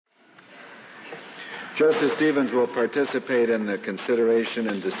Justice Stevens will participate in the consideration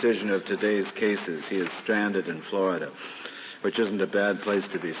and decision of today's cases. He is stranded in Florida, which isn't a bad place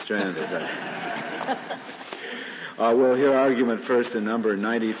to be stranded. We'll hear argument first in number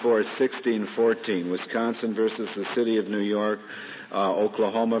 94-1614, Wisconsin versus the City of New York,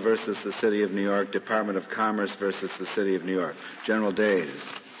 Oklahoma versus the City of New York, Department of Commerce versus the City of New York. General Days.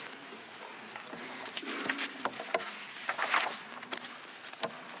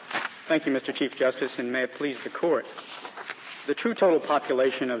 Thank you, Mr. Chief Justice, and may it please the Court. The true total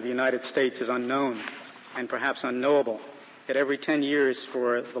population of the United States is unknown and perhaps unknowable. Yet every 10 years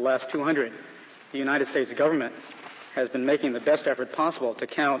for the last 200, the United States government has been making the best effort possible to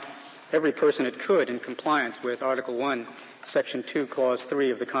count every person it could in compliance with Article 1, Section 2, Clause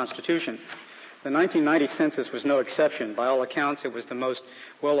 3 of the Constitution. The 1990 census was no exception. By all accounts, it was the most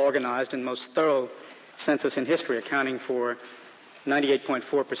well-organized and most thorough census in history, accounting for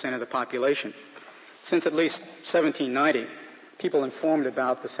 98.4% of the population. Since at least 1790, people informed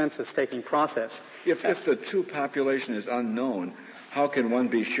about the census-taking process. If the true population is unknown, how can one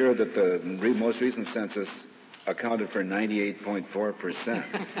be sure that the most recent census accounted for 98.4%?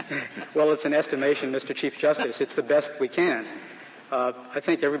 Well, it's an estimation, Mr. Chief Justice. It's the best we can. I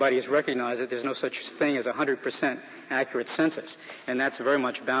think everybody has recognized that there's no such thing as a 100% accurate census, and that's very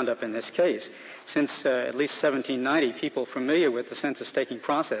much bound up in this case. Since at least 1790, people familiar with the census-taking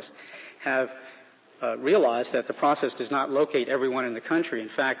process have realized that the process does not locate everyone in the country. In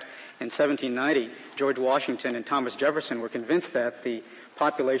fact, in 1790, George Washington and Thomas Jefferson were convinced that the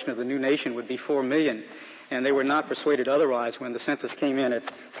population of the new nation would be 4 million, and they were not persuaded otherwise when the census came in at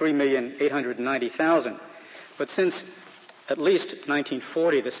 3,890,000. But since at least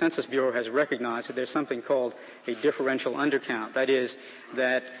 1940, the Census Bureau has recognized that there's something called a differential undercount. That is,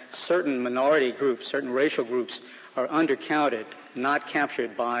 that certain minority groups, certain racial groups are undercounted, not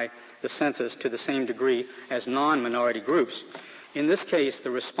captured by the census to the same degree as non-minority groups. In this case,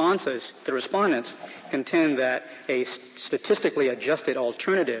 the respondents contend that a statistically adjusted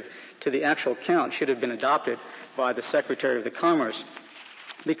alternative to the actual count should have been adopted by the Secretary of the Commerce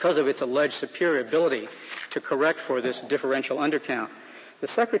because of its alleged superior ability to correct for this differential undercount. The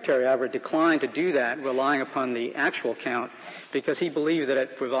Secretary, however, declined to do that, relying upon the actual count, because he believed that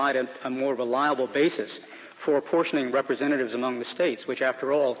it provided a more reliable basis for apportioning representatives among the states, which,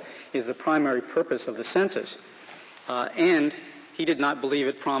 after all, is the primary purpose of the census. And he did not believe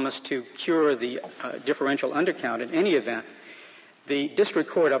it promised to cure the differential undercount in any event. The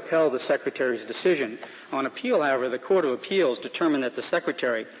district court upheld the Secretary's decision. On appeal, however, the Court of Appeals determined that the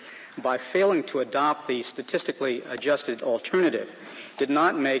Secretary, by failing to adopt the statistically adjusted alternative, did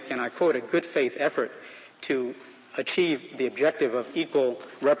not make, and I quote, a good faith effort to achieve the objective of equal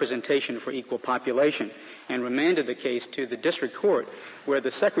representation for equal population, and remanded the case to the district court, where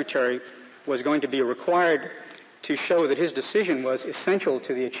the Secretary was going to be required to show that his decision was essential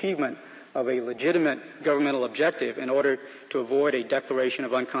to the achievement of a legitimate governmental objective in order to avoid a declaration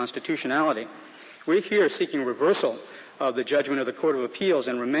of unconstitutionality. We're here seeking reversal of the judgment of the Court of Appeals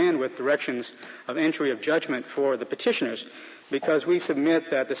and remand with directions of entry of judgment for the petitioners, because we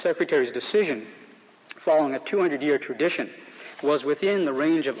submit that the Secretary's decision, following a 200-year tradition, was within the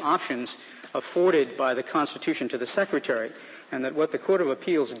range of options afforded by the Constitution to the Secretary, and that what the Court of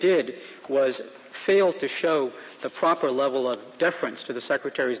Appeals did was fail to show the proper level of deference to the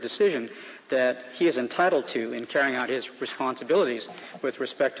Secretary's decision that he is entitled to in carrying out his responsibilities with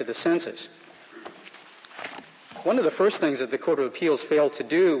respect to the census. One of the first things that the Court of Appeals failed to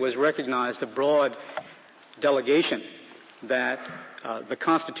do was recognize the broad delegation that the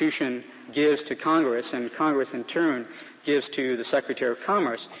Constitution gives to Congress, and Congress in turn gives to the Secretary of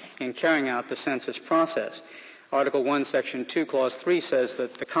Commerce in carrying out the census process. Article 1, Section 2, Clause 3 says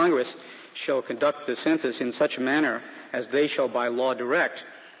that the Congress shall conduct the census in such a manner as they shall by law direct,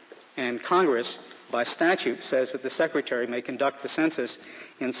 and Congress, by statute, says that the Secretary may conduct the census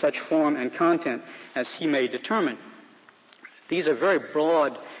in such form and content as he may determine. These are very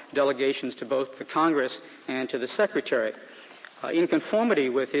broad delegations to both the Congress and to the Secretary. In conformity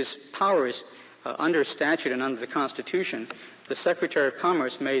with his powers under statute and under the Constitution, the Secretary of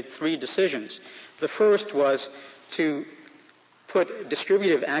Commerce made 3 decisions. The first was to put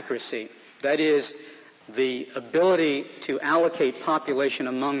distributive accuracy, that is, the ability to allocate population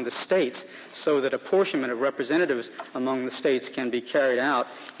among the states so that apportionment of representatives among the states can be carried out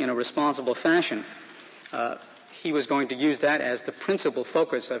in a responsible fashion. He was going to use that as the principal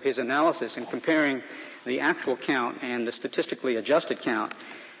focus of his analysis in comparing the actual count and the statistically adjusted count.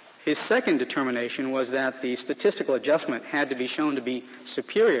 His second determination was that the statistical adjustment had to be shown to be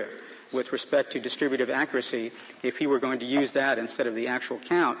superior with respect to distributive accuracy if he were going to use that instead of the actual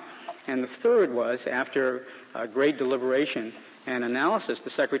count. And the third was, after great deliberation and analysis, the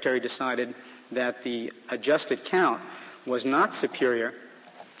Secretary decided that the adjusted count was not superior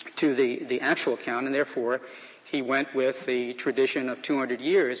to the actual count, and therefore he went with the tradition of 200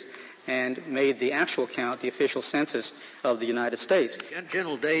 years and made the actual count the official census of the United States.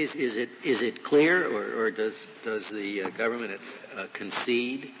 General Days, is it clear, or does the government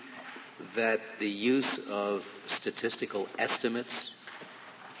concede that the use of statistical estimates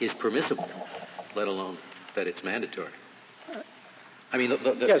is permissible, let alone that it's mandatory? I mean,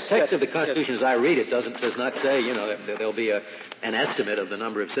 the text of the Constitution, as I read it, does not say, that there'll be an estimate of the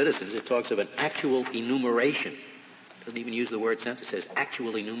number of citizens. It talks of an actual enumeration. It doesn't even use the word census. It says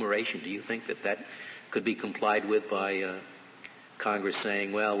actual enumeration. Do you think that could be complied with by Congress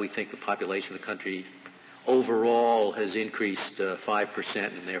saying, well, we think the population of the country overall has increased 5%,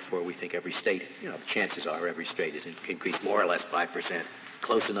 and therefore we think every state, the chances are every state has increased more or less 5%,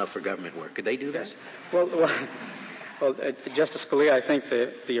 close enough for government work. Could they do that? Well, Justice Scalia, I think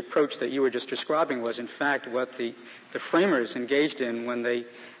the approach that you were just describing was, in fact, what the framers engaged in when they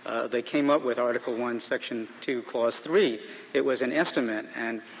came up with Article 1, Section 2, Clause 3. It was an estimate,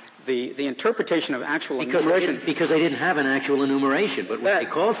 and the interpretation of actual enumeration... Because they didn't have an actual enumeration, but what they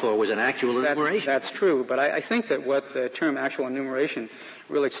called for was an actual enumeration. That's true, but I think that what the term actual enumeration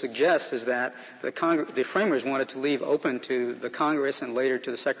really suggests is that the framers wanted to leave open to the Congress and later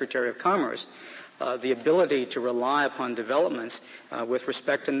to the Secretary of Commerce the ability to rely upon developments with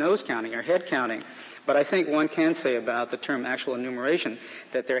respect to nose counting or head counting. But I think one can say about the term actual enumeration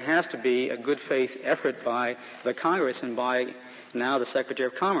that there has to be a good faith effort by the Congress and by now the Secretary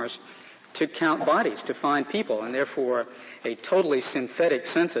of Commerce to count bodies, to find people, and therefore a totally synthetic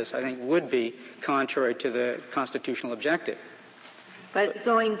census, I think, would be contrary to the constitutional objective. But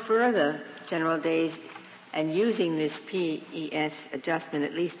going further, General Days, and using this PES adjustment,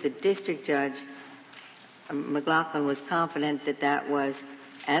 at least the district judge, McLaughlin, was confident that that was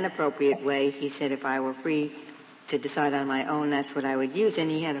an appropriate way. He said if I were free to decide on my own, that's what I would use. And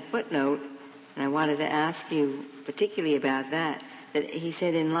he had a footnote, and I wanted to ask you particularly about that he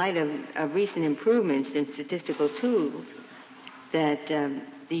said in light of recent improvements in statistical tools, that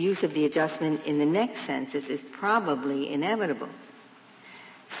the use of the adjustment in the next census is probably inevitable.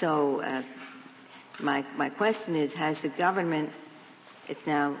 So my question is, has the government, it's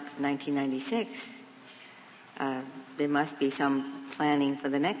now 1996, there must be some planning for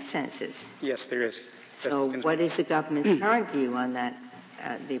the next census. Yes, there is. So what is the government's current view on that,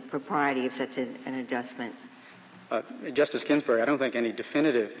 the propriety of such an adjustment? Justice Ginsburg, I don't think any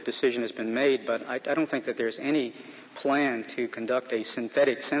definitive decision has been made, but I don't think that there's any plan to conduct a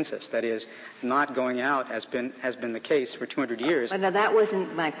synthetic census, that is, not going out has been the case for 200 years. But now that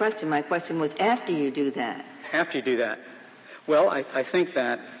wasn't my question. My question was after you do that. After you do that. Well, I think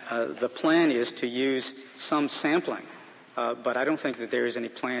that the plan is to use some sampling, but I don't think that there is any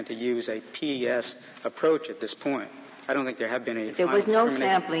plan to use a PES approach at this point. I don't think there have been any... There was no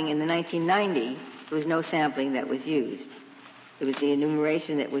sampling in the 1990. There was no sampling that was used. It was the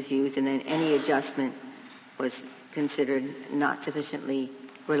enumeration that was used, and then any adjustment was considered not sufficiently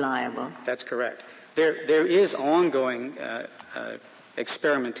reliable. That's correct. There is ongoing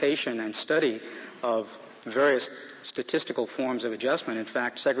experimentation and study of various statistical forms of adjustment. In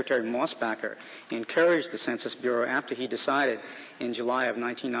fact, Secretary Mosbacher encouraged the Census Bureau after he decided in July of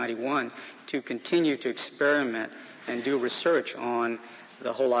 1991 to continue to experiment and do research on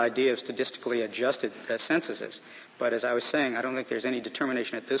the whole idea of statistically adjusted censuses. But as I was saying, I don't think there's any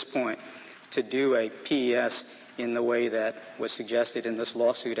determination at this point to do a PES in the way that was suggested in this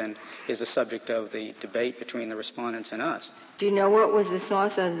lawsuit and is the subject of the debate between the respondents and us. Do you know what was the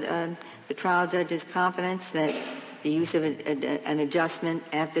source of the trial judge's confidence that the use of an adjustment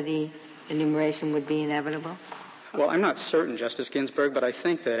after the enumeration would be inevitable? Well, I'm not certain, Justice Ginsburg, but I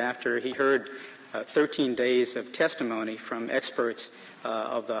think that after he heard 13 days of testimony from experts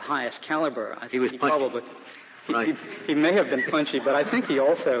of the highest caliber, I think he probably... Right. He may have been punchy, but I think he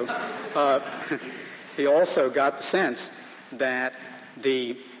also got the sense that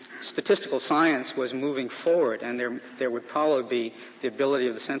the statistical science was moving forward, and there would probably be the ability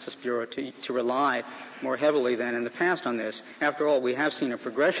of the Census Bureau to rely more heavily than in the past on this. After all, we have seen a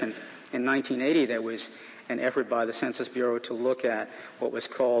progression. In 1980, there was an effort by the Census Bureau to look at what was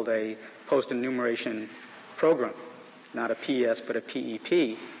called a post-enumeration program, not a PES but a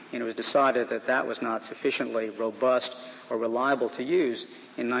PEP, and it was decided that that was not sufficiently robust or reliable to use.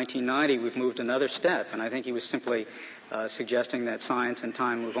 In 1990, we've moved another step, and I think he was simply suggesting that science and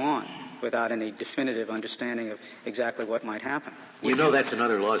time move on without any definitive understanding of exactly what might happen. You know that's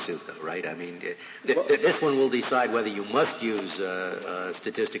another lawsuit, though, right? I mean, this one will decide whether you must use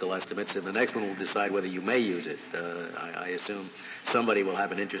statistical estimates, and the next one will decide whether you may use it. I assume somebody will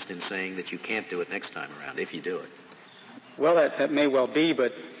have an interest in saying that you can't do it next time around, if you do it. Well, that may well be,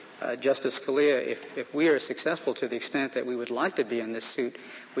 but Justice Scalia, if we are successful to the extent that we would like to be in this suit,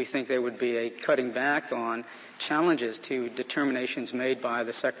 we think there would be a cutting back on challenges to determinations made by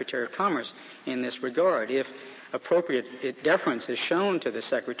the Secretary of Commerce in this regard. If appropriate deference is shown to the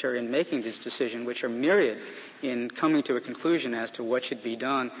Secretary in making this decision, which are myriad in coming to a conclusion as to what should be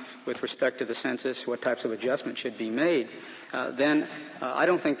done with respect to the census, what types of adjustments should be made, then I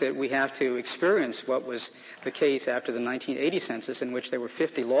don't think that we have to experience what was the case after the 1980 census, in which there were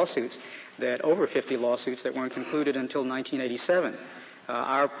over 50 lawsuits that weren't concluded until 1987.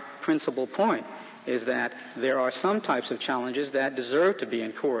 Our principal point is that there are some types of challenges that deserve to be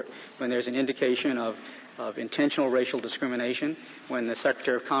in court when there's an indication of intentional racial discrimination, when the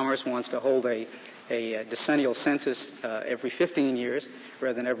Secretary of Commerce wants to hold a decennial census every 15 years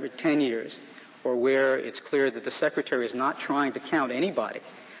rather than every 10 years, or where it's clear that the Secretary is not trying to count anybody.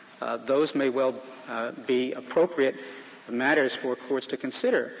 Those may well be appropriate matters for courts to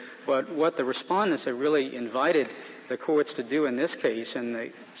consider. But what the respondents have really invited the courts to do in this case,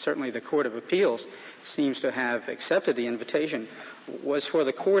 and certainly the Court of Appeals seems to have accepted the invitation, was for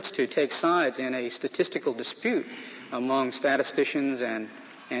the courts to take sides in a statistical dispute among statisticians and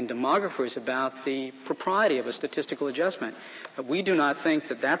demographers about the propriety of a statistical adjustment. We do not think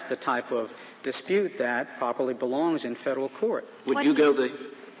that that's the type of dispute that properly belongs in federal court. What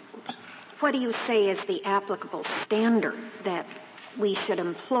do you say is the applicable standard that we should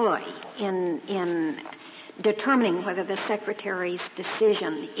employ in determining whether the Secretary's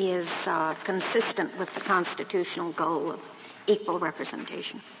decision is consistent with the constitutional goal of equal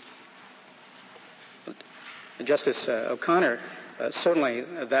representation? Justice O'Connor, certainly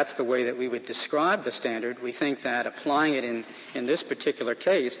that's the way that we would describe the standard. We think that applying it in this particular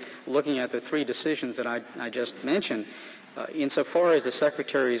case, looking at the three decisions that I just mentioned, insofar as the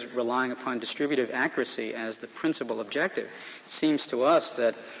Secretary is relying upon distributive accuracy as the principal objective, it seems to us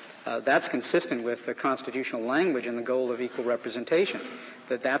that that's consistent with the constitutional language and the goal of equal representation,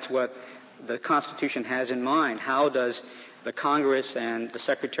 that's what the Constitution has in mind. How does the Congress and the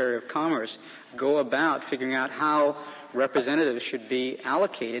Secretary of Commerce go about figuring out how representatives should be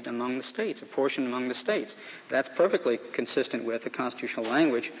allocated among the states, apportioned among the states? That's perfectly consistent with the constitutional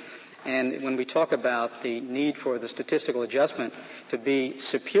language. And when we talk about the need for the statistical adjustment to be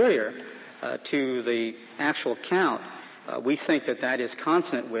superior to the actual count, we think that is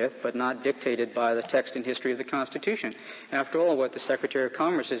consonant with, but not dictated by, the text and history of the Constitution. After all, what the Secretary of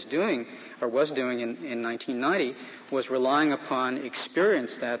Commerce is doing, or was doing in 1990, was relying upon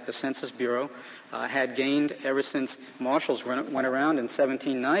experience that the Census Bureau had gained ever since marshals went around in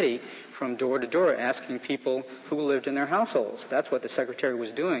 1790 from door to door asking people who lived in their households. That's what the Secretary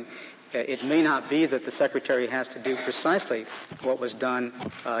was doing. It may not be that the Secretary has to do precisely what was done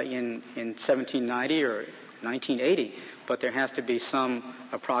in 1790 or 1980, but there has to be some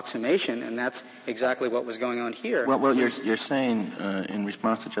approximation, and that's exactly what was going on here. Well, you're saying in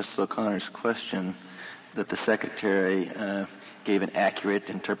response to Justice O'Connor's question that the Secretary gave an accurate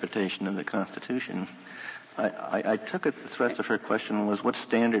interpretation of the Constitution. I took it the thrust of her question was, what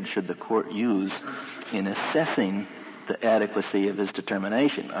standard should the court use in assessing the adequacy of his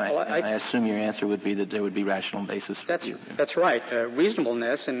determination? I assume your answer would be that there would be rational basis for you. That's right.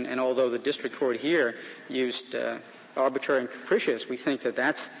 Reasonableness, and although the district court here used arbitrary and capricious, we think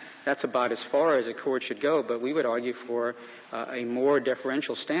that's about as far as a court should go, but we would argue for a more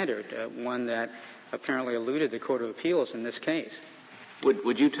deferential standard, one that apparently eluded the Court of Appeals in this case.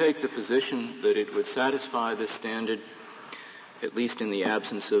 Would you take the position that it would satisfy this standard, at least in the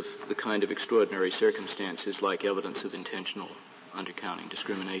absence of the kind of extraordinary circumstances like evidence of intentional undercounting,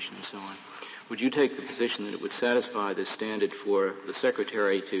 discrimination, and so on? Would you take the position that it would satisfy this standard for the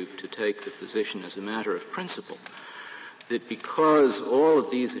Secretary to take the position as a matter of principle, that because all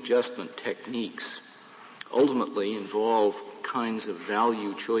of these adjustment techniques ultimately involve kinds of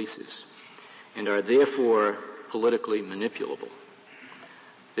value choices and are therefore politically manipulable,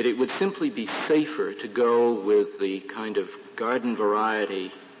 that it would simply be safer to go with the kind of garden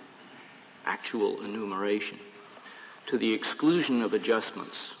variety actual enumeration to the exclusion of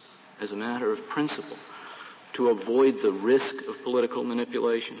adjustments as a matter of principle to avoid the risk of political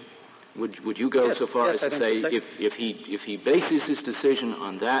manipulation? Would you go so far as to say if he bases his decision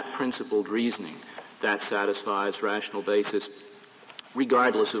on that principled reasoning, that satisfies rational basis,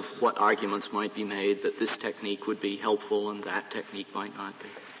 regardless of what arguments might be made that this technique would be helpful and that technique might not be?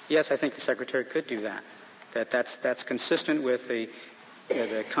 Yes, I think the Secretary could do that. That's consistent with the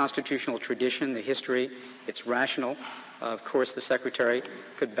constitutional tradition, the history. It's rational. Of course, the Secretary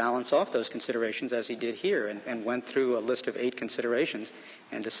could balance off those considerations as he did here and went through a list of 8 considerations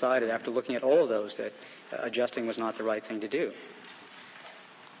and decided after looking at all of those that adjusting was not the right thing to do.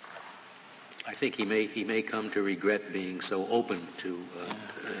 I think he may come to regret being so open to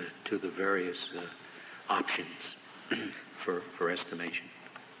the various options for estimation,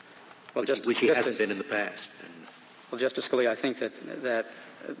 which he hasn't been in the past. Well, Justice Scalia, I think that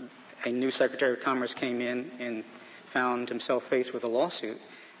a new Secretary of Commerce came in and found himself faced with a lawsuit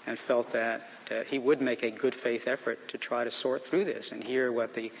and felt that he would make a good faith effort to try to sort through this and hear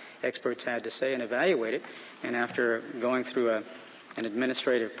what the experts had to say and evaluate it. And after going through an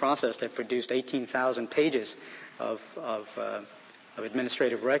administrative process that produced 18,000 pages of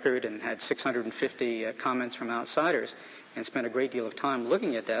administrative record and had 650 comments from outsiders and spent a great deal of time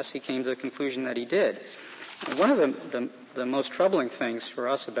looking at this, he came to the conclusion that he did. One of the most troubling things for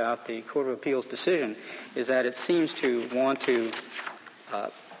us about the Court of Appeals decision is that it seems to want to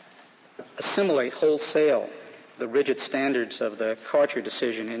assimilate wholesale the rigid standards of the Karcher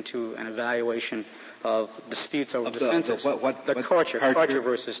decision into an evaluation of disputes over the census. Karcher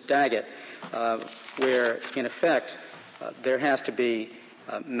versus Daggett, where, in effect, there has to be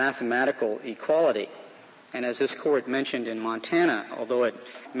mathematical equality. And as this Court mentioned in Montana, although it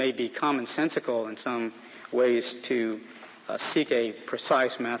may be commonsensical in some ways to seek a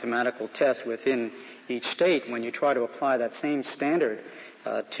precise mathematical test within each state, when you try to apply that same standard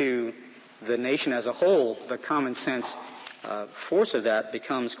to the nation as a whole, the common sense force of that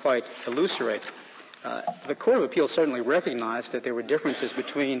becomes quite illusory. The Court of Appeals certainly recognized that there were differences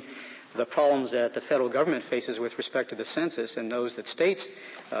between the problems that the federal government faces with respect to the census and those that states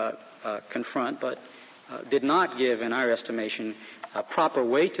confront, but did not give, in our estimation, a proper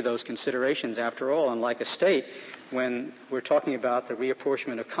weight to those considerations. After all, unlike a state, when we're talking about the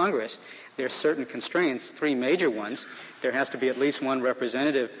reapportionment of Congress, there are certain constraints, 3 major ones. There has to be at least 1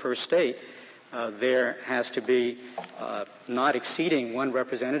 representative per state. There has to be not exceeding 1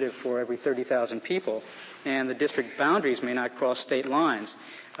 representative for every 30,000 people, and the district boundaries may not cross state lines.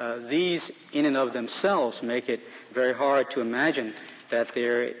 These, in and of themselves, make it very hard to imagine that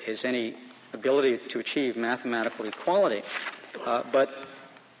there is any ability to achieve mathematical equality. But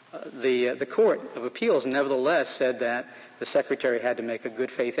the Court of Appeals nevertheless said that the Secretary had to make a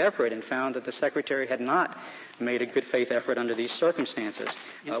good faith effort and found that the Secretary had not made a good faith effort under these circumstances.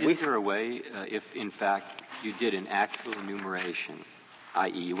 Is there a way, if in fact you did an actual enumeration,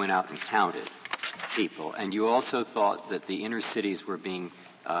 i.e. you went out and counted people, and you also thought that the inner cities were being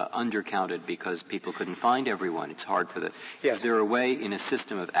undercounted because people couldn't find everyone. It's hard for the... Yes. Is there a way in a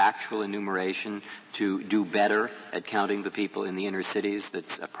system of actual enumeration to do better at counting the people in the inner cities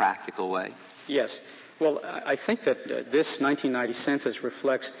that's a practical way? Yes. Well, I think that this 1990 census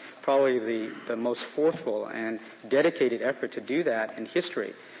reflects probably the most forceful and dedicated effort to do that in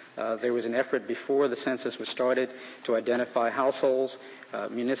history. There was an effort before the census was started to identify households.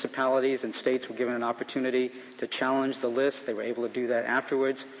 Municipalities and states were given an opportunity to challenge the list. They were able to do that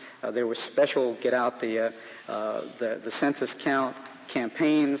afterwards. There were special get out the census count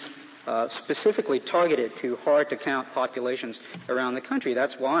campaigns specifically targeted to hard-to-count populations around the country.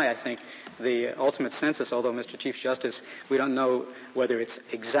 That's why I think the ultimate census, although, Mr. Chief Justice, we don't know whether it's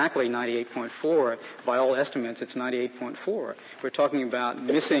exactly 98.4. By all estimates, it's 98.4. We're talking about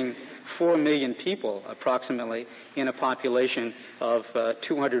missing 4 million people, approximately, in a population of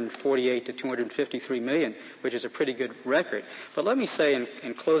 248 to 253 million, which is a pretty good record. But let me say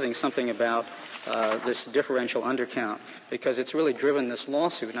in closing something about this differential undercount, because it's really driven this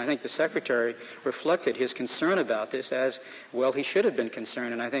lawsuit. And I think the Secretary reflected his concern about this as, well, he should have been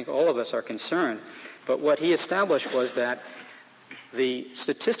concerned, and I think all of us are concerned. But what he established was that the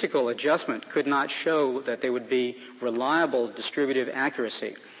statistical adjustment could not show that there would be reliable distributive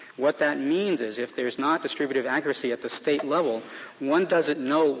accuracy. What that means is if there's not distributive accuracy at the state level, one doesn't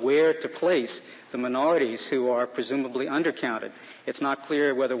know where to place the minorities who are presumably undercounted. It's not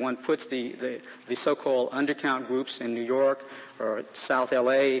clear whether one puts the so-called undercount groups in New York or South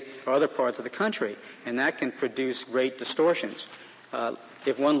L.A. or other parts of the country, and that can produce great distortions.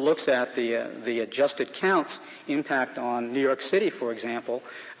 If one looks at the adjusted counts impact on New York City, for example,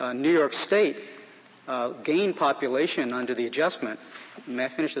 New York State gained population under the adjustment. May I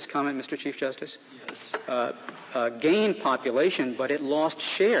finish this comment, Mr. Chief Justice? Yes. Gained population, but it lost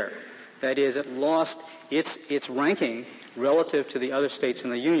share. That is, it lost its ranking relative to the other states in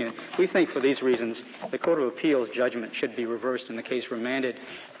the Union. We think for these reasons the Court of Appeals judgment should be reversed and the case remanded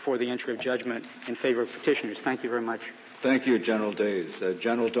for the entry of judgment in favor of petitioners. Thank you very much. Thank you, General Days.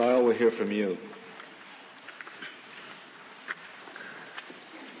 General Doyle, we'll hear from you.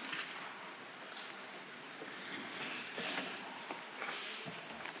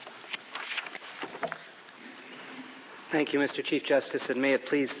 Thank you, Mr. Chief Justice, and may it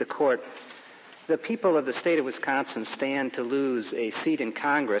please the Court. The people of the state of Wisconsin stand to lose a seat in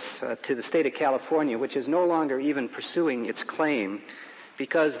Congress to the state of California, which is no longer even pursuing its claim,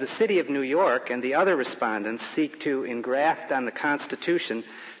 because the city of New York and the other respondents seek to engraft on the Constitution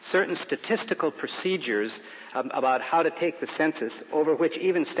certain statistical procedures about how to take the census over which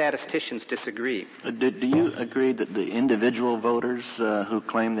even statisticians disagree. Do you agree that the individual voters who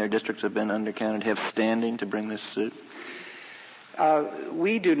claim their districts have been undercounted have standing to bring this suit?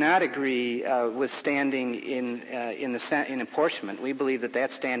 We do not agree with standing in apportionment. We believe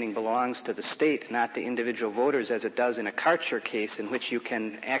that standing belongs to the state, not to individual voters, as it does in a Karcher case, in which you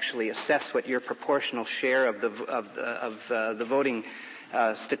can actually assess what your proportional share of the voting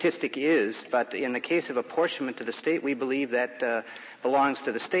statistic is. But in the case of apportionment to the state, we believe that belongs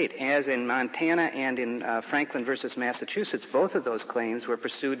to the state. As in Montana and in Franklin versus Massachusetts, both of those claims were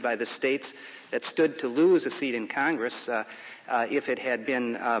pursued by the states that stood to lose a seat in Congress if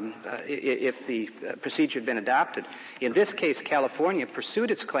the procedure had been adopted. In this case, California pursued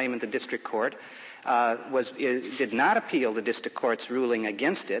its claim in the district court, did not appeal the district court's ruling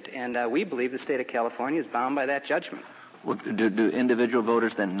against it, and we believe the state of California is bound by that judgment. Well, do individual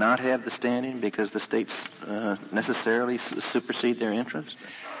voters then not have the standing because the states necessarily supersede their interest?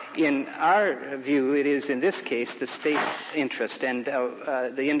 In our view, it is in this case the state's interest, and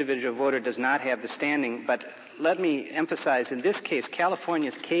the individual voter does not have the standing. But let me emphasize, in this case,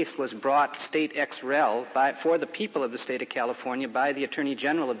 California's case was brought state ex rel for the people of the state of California by the Attorney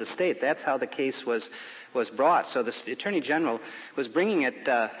General of the state. That's how the case was brought. So the Attorney General was bringing it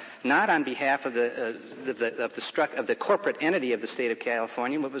not on behalf of the corporate entity of the state of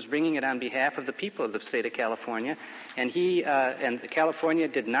California, but was bringing it on behalf of the people of the state of California. And California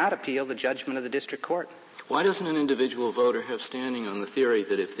did not appeal the judgment of the district court. Why doesn't an individual voter have standing on the theory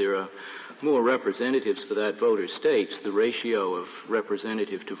that if there are more representatives for that voter's states, the ratio of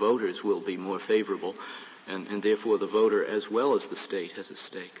representative to voters will be more favorable, and therefore the voter as well as the state has a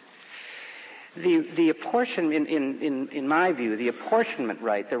stake? The apportionment, in my view, the apportionment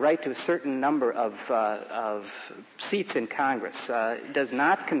right, the right to a certain number of seats in Congress, does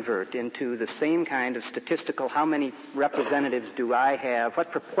not convert into the same kind of statistical, how many representatives do I have,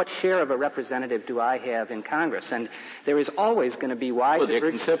 what share of a representative do I have in Congress? And there is always going to be wide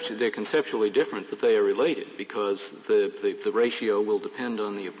divergence. They're conceptually different, but they are related because the ratio will depend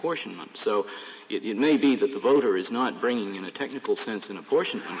on the apportionment. So it may be that the voter is not bringing, in a technical sense, an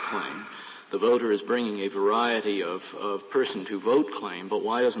apportionment claim. The voter is bringing a variety of person-to-vote claim, but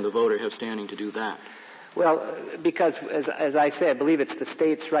why doesn't the voter have standing to do that? Well, because, as I say, I believe it's the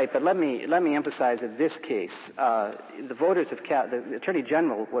state's right. But let me emphasize in this case, the Attorney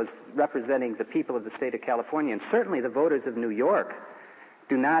General was representing the people of the state of California, and certainly the voters of New York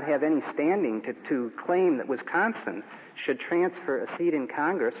do not have any standing to claim that Wisconsin should transfer a seat in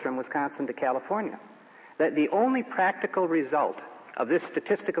Congress from Wisconsin to California. That the only practical result of this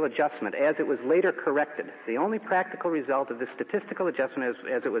statistical adjustment, as it was later corrected, the only practical result of this statistical adjustment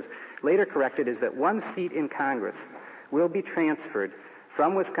as it was later corrected is that one seat in Congress will be transferred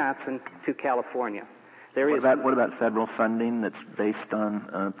from Wisconsin to California. What about federal funding that's based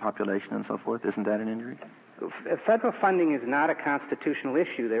on population and so forth? Isn't that an injury? Federal funding is not a constitutional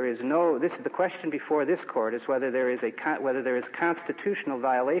issue. This is the question before this court is whether there is constitutional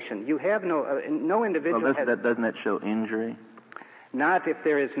violation. You have no individual. Well, doesn't that show injury? Not if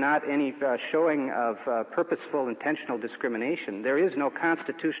there is not any showing of purposeful, intentional discrimination. There is no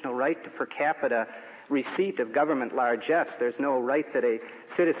constitutional right to per capita receipt of government largesse. There's no right that a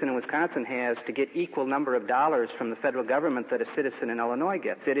citizen in Wisconsin has to get equal number of dollars from the federal government that a citizen in Illinois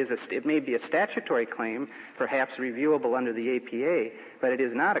gets. It may be a statutory claim, perhaps reviewable under the APA, but it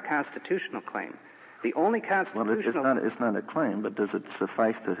is not a constitutional claim. The only constitutional... Well, it's not a claim, but does it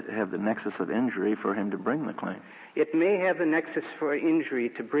suffice to have the nexus of injury for him to bring the claim? It may have the nexus for injury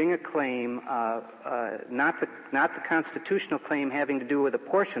to bring a claim, not the constitutional claim having to do with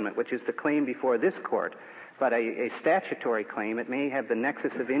apportionment, which is the claim before this court, but a statutory claim. It may have the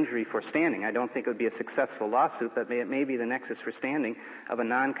nexus of injury for standing. I don't think it would be a successful lawsuit, but it may be the nexus for standing of a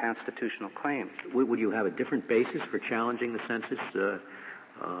non-constitutional claim. Would you have a different basis for challenging the census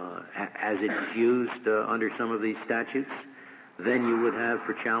as it's used under some of these statutes than you would have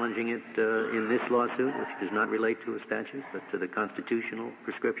for challenging it in this lawsuit, which does not relate to a statute, but to the constitutional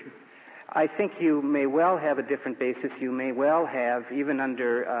prescription? I think you may well have a different basis. You may well have, even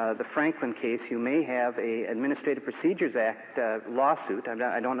under the Franklin case, you may have a Administrative Procedures Act lawsuit.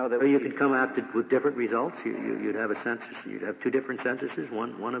 I don't know that. So you could come out with different results. You'd have a census. You'd have two different censuses.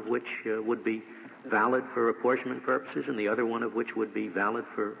 One of which would be valid for apportionment purposes, and the other one of which would be valid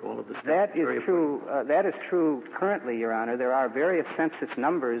for all of the states. That is true. That is true currently, Your Honor. There are various census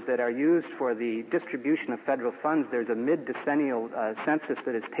numbers that are used for the distribution of federal funds. There's a mid-decennial census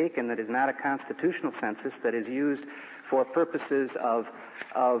that is taken that is not a constitutional census, that is used for purposes of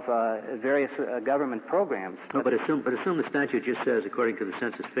various government programs. No, but assume the statute just says according to the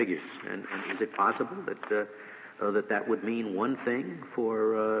census figures, and is it possible that that would mean one thing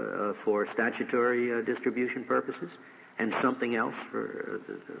for statutory distribution purposes, and something else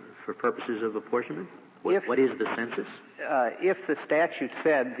for purposes of apportionment? What is the census? If the statute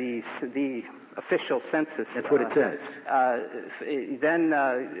said the official census, that's what it says.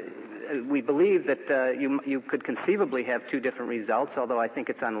 Then we believe that you could conceivably have two different results, although I think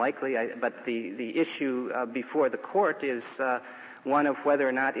it's unlikely. But the issue before the court is one of whether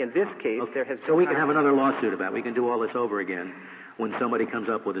or not, in this case, there has been... So we can have another lawsuit about it. We can do all this over again when somebody comes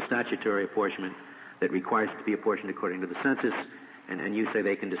up with a statutory apportionment that requires it to be apportioned according to the census, and you say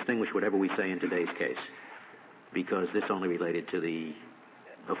they can distinguish whatever we say in today's case, because this only related to the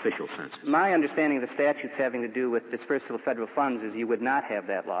official census. My understanding of the statutes having to do with dispersal of federal funds is you would not have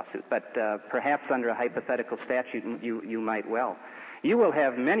that lawsuit, but perhaps under a hypothetical statute you might well. You will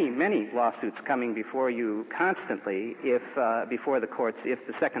have many, many lawsuits coming before you constantly before the courts if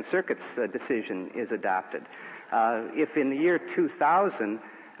the Second Circuit's decision is adopted. If in the year 2000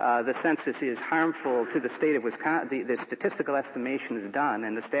 the census is harmful to the state of Wisconsin, the statistical estimation is done,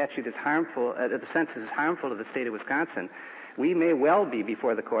 and the statute is harmful, the census is harmful to the state of Wisconsin, we may well be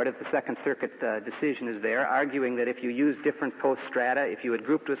before the court if the Second Circuit decision is there, arguing that if you use different post strata, if you had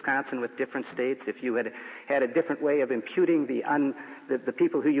grouped Wisconsin with different states, if you had had a different way of imputing the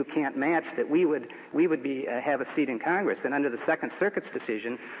people who you can't match, that we would have a seat in Congress. And under the Second Circuit's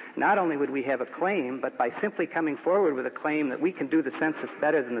decision, not only would we have a claim, but by simply coming forward with a claim that we can do the census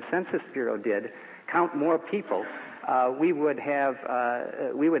better than the Census Bureau did, count more people, we would have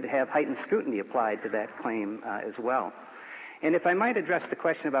heightened scrutiny applied to that claim as well. And if I might address the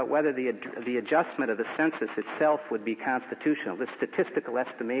question about whether the adjustment of the census itself would be constitutional, the statistical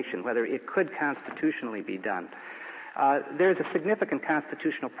estimation, whether it could constitutionally be done, there's a significant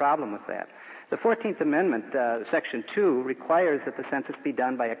constitutional problem with that. The 14th Amendment, Section 2, requires that the census be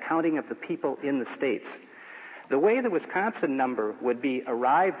done by a counting of the people in the states. The way the Wisconsin number would be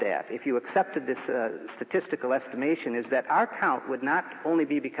arrived at, if you accepted this statistical estimation, is that our count would not only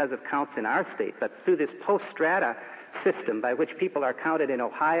be because of counts in our state, but through this post-strata system by which people are counted in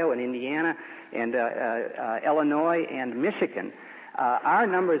Ohio and Indiana and Illinois and Michigan. Our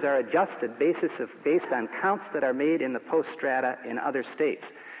numbers are adjusted based on counts that are made in the post-strata in other states.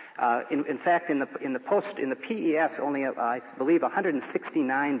 In fact, in the PES, only I believe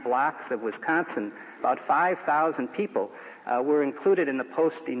 169 blocks of Wisconsin, about 5,000 people were included in the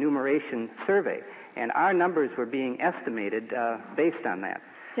post-enumeration survey, and our numbers were being estimated based on that.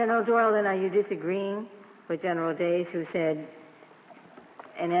 General Doyle, then, are you disagreeing with General Days, who said,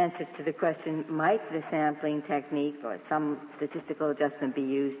 in answer to the question, might the sampling technique or some statistical adjustment be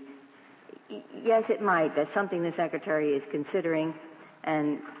used? Yes, it might. That's something the Secretary is considering.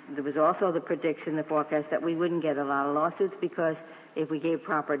 And there was also the prediction, the forecast, that we wouldn't get a lot of lawsuits because if we gave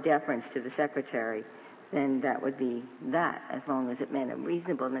proper deference to the Secretary, then that would be that, as long as it meant a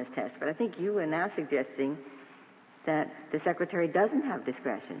reasonableness test. But I think you are now suggesting that the Secretary doesn't have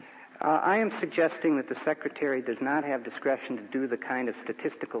discretion. I am suggesting that the Secretary does not have discretion to do the kind of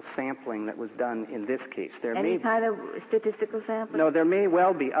statistical sampling that was done in this case. Any kind of statistical sampling? No, there may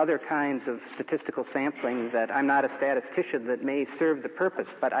well be other kinds of statistical sampling that I'm not a statistician that may serve the purpose,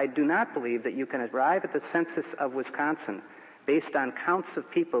 but I do not believe that you can arrive at the census of Wisconsin based on counts of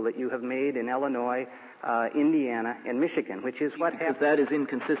people that you have made in Illinois, Indiana, and Michigan, which is what happens. Because that is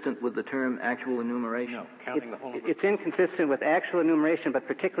inconsistent with the term actual enumeration. No, counting the whole number. It's inconsistent with actual enumeration, but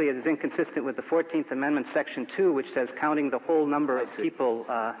particularly it is inconsistent with the 14th Amendment, Section 2, which says counting the whole number of people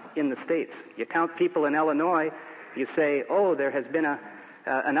in the states. You count people in Illinois, you say, oh, there has been an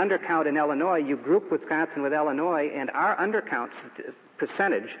undercount in Illinois. You group Wisconsin with Illinois, and our undercount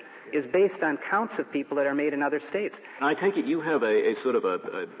percentage is based on counts of people that are made in other states. I take it you have a sort of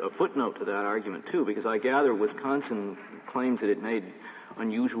a footnote to that argument, too, because I gather Wisconsin claims that it made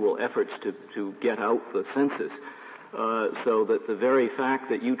unusual efforts to get out the census, so that the very fact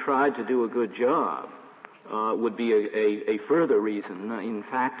that you tried to do a good job would be a further reason, in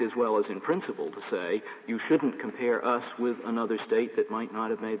fact as well as in principle, to say you shouldn't compare us with another state that might not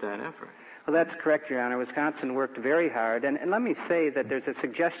have made that effort. Well, that's correct, Your Honor. Wisconsin worked very hard. And let me say that there's a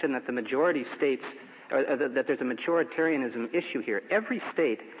suggestion that the majority states, or that there's a majoritarianism issue here. Every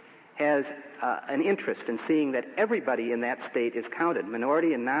state has an interest in seeing that everybody in that state is counted,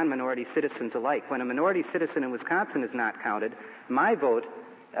 minority and non-minority citizens alike. When a minority citizen in Wisconsin is not counted, my vote,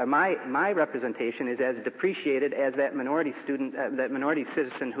 my representation is as depreciated as that minority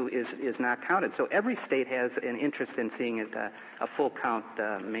citizen who is not counted. So every state has an interest in seeing it, a full count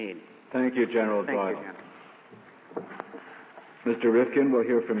made. Thank you, General Doyle. Mr. Rifkin, we'll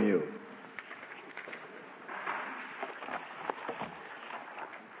hear from you.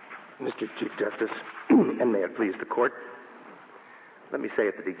 Mr. Chief Justice, and may it please the Court, let me say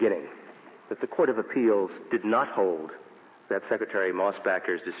at the beginning that the Court of Appeals did not hold that Secretary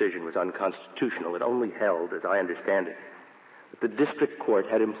Mossbacker's decision was unconstitutional. It only held, as I understand it, that the district court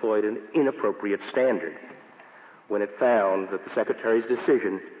had employed an inappropriate standard when it found that the Secretary's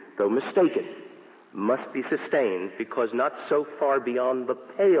decision, though mistaken, must be sustained because not so far beyond the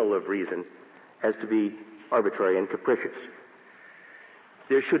pale of reason as to be arbitrary and capricious.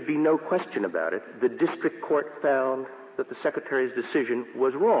 There should be no question about it. The district court found that the Secretary's decision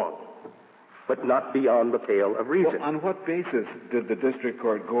was wrong, but not beyond the pale of reason. Well, on what basis did the district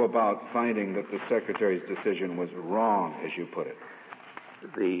court go about finding that the Secretary's decision was wrong, as you put it?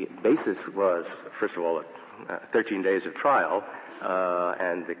 The basis was, first of all, 13 days of trial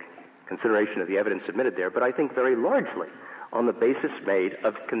and the consideration of the evidence submitted there, but I think very largely on the basis made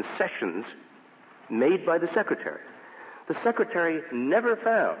of concessions made by the Secretary. The Secretary never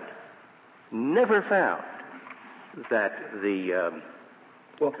found that the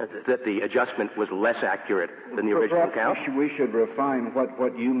adjustment was less accurate than the original count. We should refine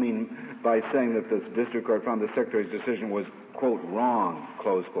what you mean by saying that the district court found the Secretary's decision was, quote, wrong,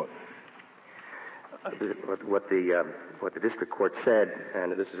 close quote. What the district court said,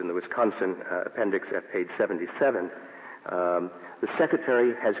 and this is in the Wisconsin appendix at page 77, the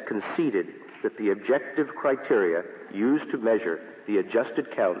Secretary has conceded that the objective criteria used to measure the adjusted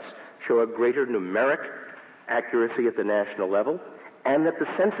counts show a greater numeric accuracy at the national level, and that the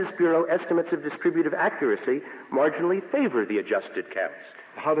Census Bureau estimates of distributive accuracy marginally favor the adjusted counts.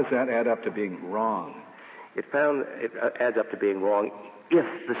 How does that add up to being wrong? It adds up to being wrong if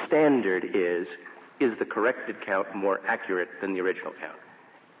the standard is the corrected count more accurate than the original count.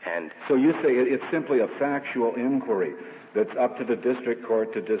 And so you say it's simply a factual inquiry that's up to the district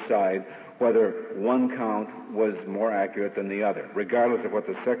court to decide whether one count was more accurate than the other, regardless of what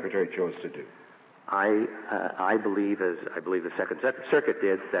the Secretary chose to do. I believe, as I believe the Second Circuit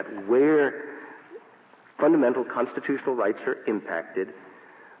did, that where fundamental constitutional rights are impacted,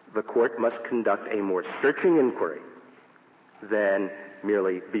 the court must conduct a more searching inquiry than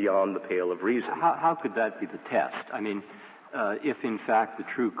merely beyond the pale of reason. How could that be the test? I mean, if in fact the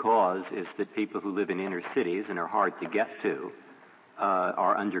true cause is that people who live in inner cities and are hard to get to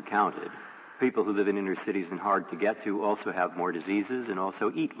are undercounted, people who live in inner cities and hard to get to also have more diseases and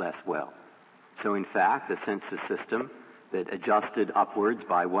also eat less well. So in fact, a census system that adjusted upwards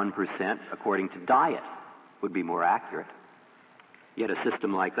by 1% according to diet would be more accurate. Yet a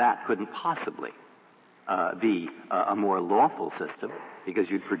system like that couldn't possibly be a more lawful system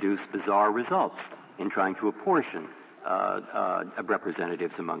because you'd produce bizarre results in trying to apportion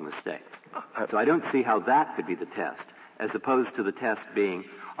representatives among the states. So I don't see how that could be the test, as opposed to the test being,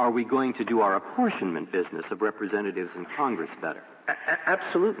 are we going to do our apportionment business of representatives in Congress better?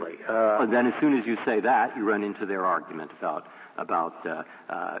 Absolutely. And then as soon as you say that, you run into their argument about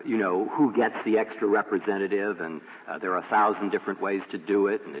who gets the extra representative, and there are 1,000 different ways to do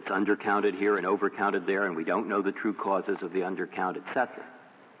it, and it's undercounted here and overcounted there, and we don't know the true causes of the undercount, etc.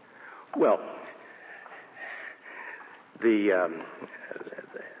 Well,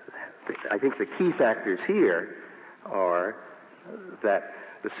 I think the key factors here are that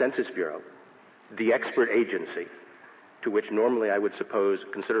the Census Bureau, the expert agency, to which normally I would suppose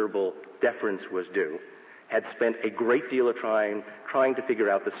considerable deference was due, had spent a great deal of trying to figure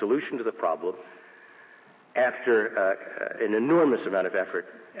out the solution to the problem after an enormous amount of effort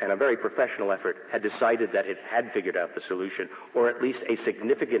and a very professional effort had decided that it had figured out the solution, or at least a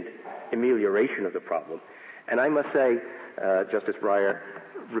significant amelioration of the problem. And I must say, Justice Breyer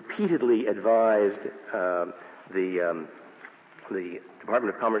repeatedly advised the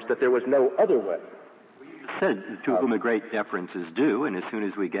Department of Commerce that there was no other way. You said to whom a great deference is due, and as soon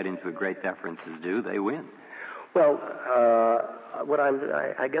as we get into a great deference is due, they win. Well,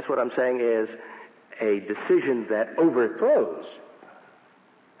 I guess what I'm saying is a decision that overthrows,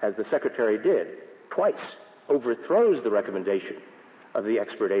 as the Secretary did, twice overthrows the recommendation of the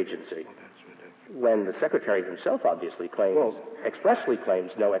expert agency, when the Secretary himself obviously expressly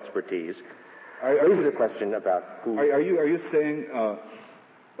claims no expertise, raises a question about who... Are you saying,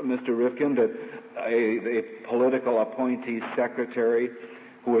 Mr. Rifkin, that a political appointee secretary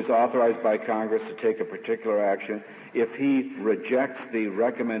who is authorized by Congress to take a particular action, if he rejects the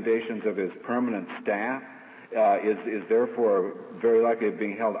recommendations of his permanent staff, is therefore very likely of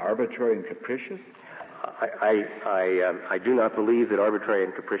being held arbitrary and capricious? I do not believe that arbitrary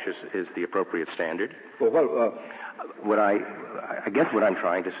and capricious is the appropriate standard. Well, I guess what I'm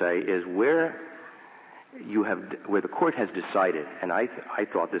trying to say is where the court has decided, and I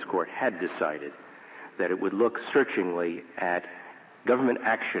thought this court had decided, that it would look searchingly at government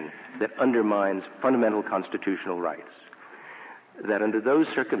action that undermines fundamental constitutional rights, that under those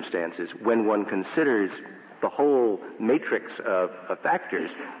circumstances, when one considers the whole matrix of factors,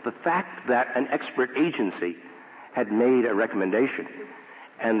 the fact that an expert agency had made a recommendation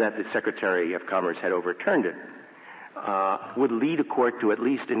and that the Secretary of Commerce had overturned it would lead a court to at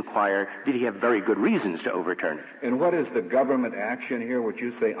least inquire, did he have very good reasons to overturn it? And what is the government action here, which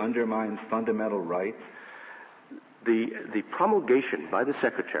you say undermines fundamental rights? The promulgation by the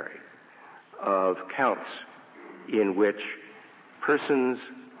Secretary of counts in which persons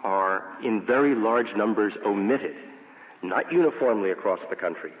are in very large numbers omitted, not uniformly across the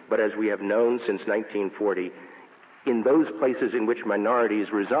country, but as we have known since 1940, in those places in which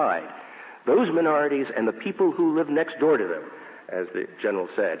minorities reside. Those minorities and the people who live next door to them, as the General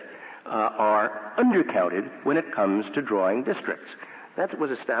said, are undercounted when it comes to drawing districts. That was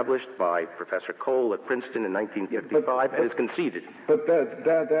established by Professor Cole at Princeton in 1955 and is conceded. But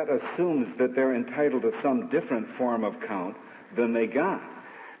that assumes that they're entitled to some different form of count than they got.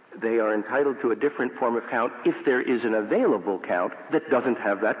 They are entitled to a different form of count if there is an available count that doesn't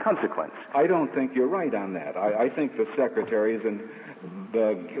have that consequence. I don't think you're right on that. I think the secretaries and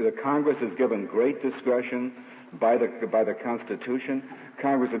the Congress is given great discretion by the Constitution.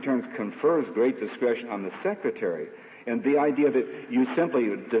 Congress, in turn, confers great discretion on the Secretary. And the idea that you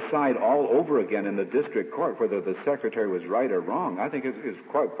simply decide all over again in the district court whether the Secretary was right or wrong, I think is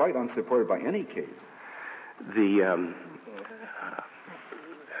quite unsupported by any case.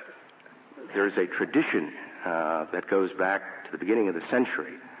 There's a tradition that goes back to the beginning of the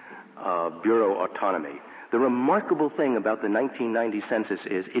century of bureau autonomy. The remarkable thing about the 1990 census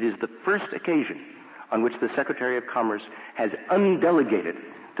is it is the first occasion on which the Secretary of Commerce has undelegated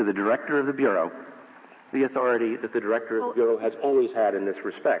to the director of the bureau the authority that the director of the bureau has always had in this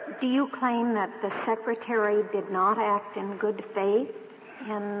respect. Do you claim that the Secretary did not act in good faith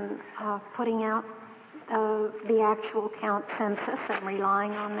in putting out the actual count census and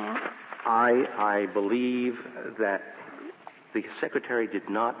relying on that? I believe that the Secretary did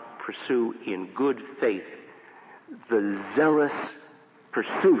not pursue in good faith the zealous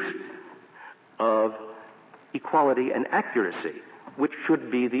pursuit of equality and accuracy, which should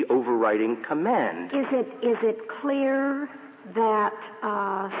be the overriding command. Is it clear that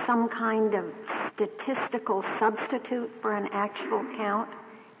some kind of statistical substitute for an actual count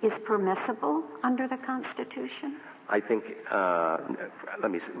is permissible under the Constitution? I think,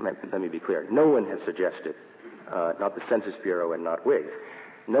 let me be clear. No one has suggested, not the Census Bureau and not WIG,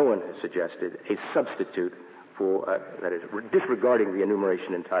 no one has suggested a substitute for, that is, disregarding the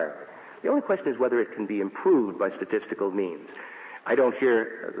enumeration entirely. The only question is whether it can be improved by statistical means. I don't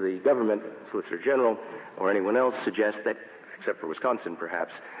hear the government, Solicitor General, or anyone else suggest that, except for Wisconsin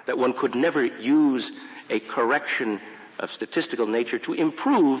perhaps, that one could never use a correction of statistical nature to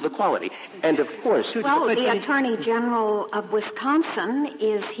improve the quality. And of course... Well, the Attorney General of Wisconsin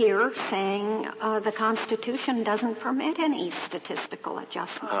is here saying the Constitution doesn't permit any statistical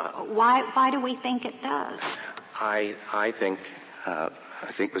adjustment. Why do we think it does? I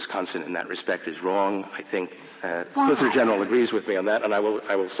think Wisconsin in that respect is wrong. I think Solicitor General agrees with me on that, and I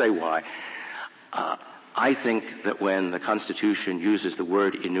will say why. I think that when the Constitution uses the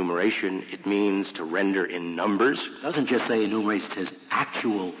word enumeration, it means to render in numbers. It doesn't just say enumeration, it says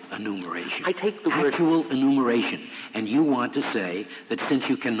actual enumeration. I take the word... Actual enumeration. And you want to say that since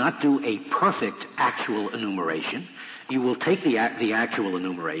you cannot do a perfect actual enumeration, you will take the actual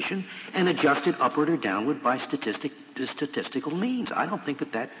enumeration and adjust it upward or downward by statistical means. I don't think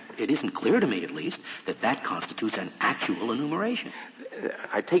that it isn't clear to me, at least, that constitutes an actual enumeration.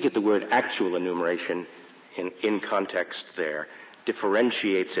 I take it the word actual enumeration in context there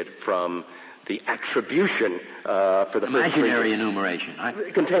differentiates it from the attribution for the imaginary enumeration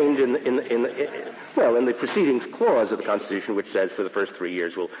contained in the proceedings clause of the Constitution, which says for the first 3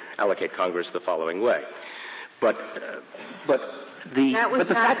 years we'll allocate Congress the following way. But But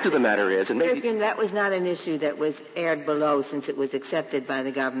the fact of the matter is, and maybe Rifkin, that was not an issue that was aired below, since it was accepted by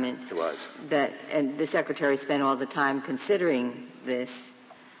the government. It was. And the Secretary spent all the time considering this,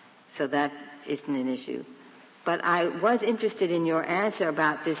 so that isn't an issue. But I was interested in your answer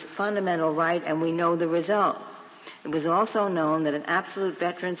about this fundamental right, and we know the result. It was also known that an absolute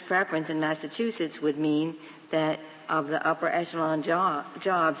veteran's preference in Massachusetts would mean that of the upper echelon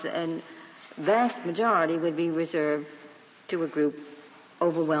jobs, and vast majority would be reserved to a group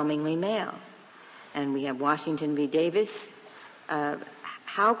overwhelmingly male. And we have Washington v. Davis.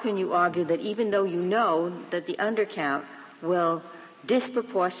 How can you argue that even though you know that the undercount will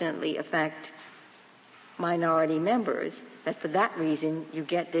disproportionately affect minority members, that for that reason you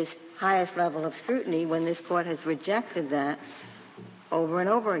get this highest level of scrutiny when this court has rejected that over and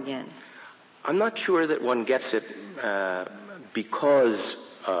over again? I'm not sure that one gets it because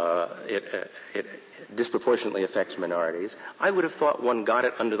it disproportionately affects minorities. I would have thought one got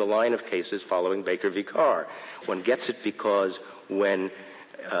it under the line of cases following Baker v. Carr. One gets it because when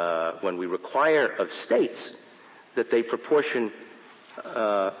we require of states that they proportion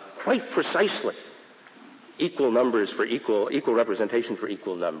quite precisely equal numbers for equal representation for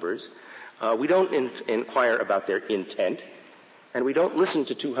equal numbers, we don't inquire about their intent, and we don't listen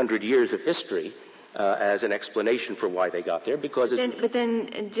to 200 years of history as an explanation for why they got there, because But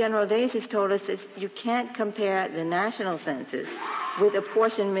then General Days has told us that you can't compare the national census with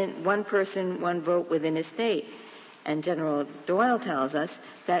apportionment, one person, one vote within a state. And General Doyle tells us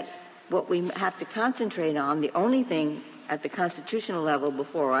that what we have to concentrate on, the only thing at the constitutional level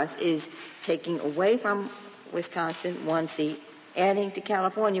before us, is taking away from Wisconsin one seat, adding to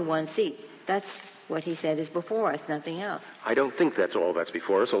California one seat. That's what he said is before us, nothing else. I don't think that's all that's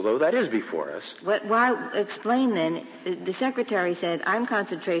before us, although that is before us. Why explain then? The Secretary said, I'm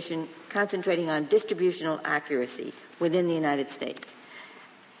concentrating on distributional accuracy within the United States.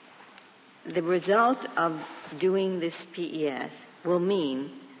 The result of doing this PES will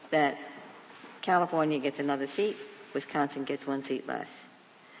mean that California gets another seat, Wisconsin gets one seat less.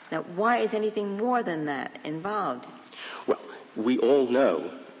 Now, why is anything more than that involved? Well, we all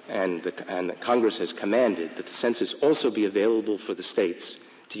know, and Congress has commanded, that the census also be available for the states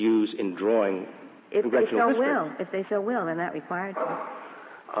to use in drawing congressional districts. If they so will, they're not required to.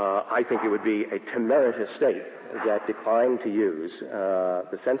 I think it would be a temerarious state that declined to use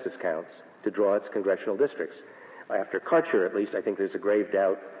the census counts to draw its congressional districts. After Karcher, at least, I think there's a grave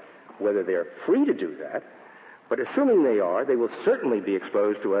doubt whether they're free to do that. But assuming they are, they will certainly be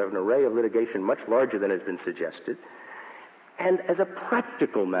exposed to an array of litigation much larger than has been suggested. And as a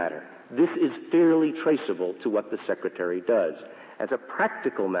practical matter, this is fairly traceable to what the Secretary does. As a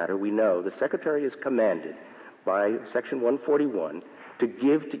practical matter, we know the Secretary is commanded by Section 141 to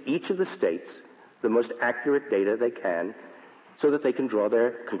give to each of the states the most accurate data they can so that they can draw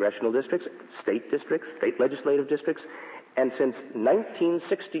their congressional districts, state legislative districts. And since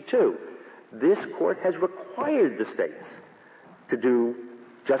 1962, this court has required the states to do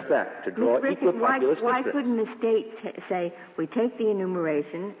just that, to draw equal populous districts. Why couldn't the state say, we take the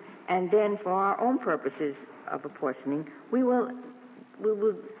enumeration, and then for our own purposes of apportioning, we will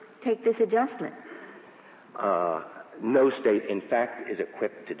take this adjustment? No state, in fact, is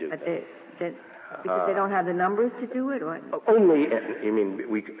equipped to do that. Because they don't have the numbers to do it? Or? Only,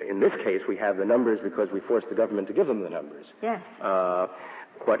 in this case, we have the numbers because we forced the government to give them the numbers. Yes.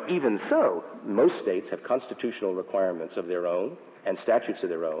 But even so, most states have constitutional requirements of their own and statutes of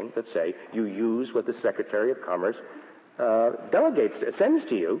their own that say you use what the Secretary of Commerce sends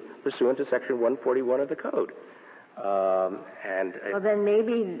to you pursuant to Section 141 of the Code. Well, then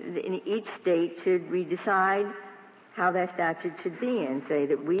maybe in each state should we decide how their statute should be and say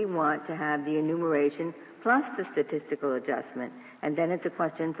that we want to have the enumeration plus the statistical adjustment, and then it's a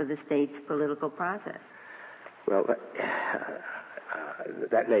question for the state's political process. Well,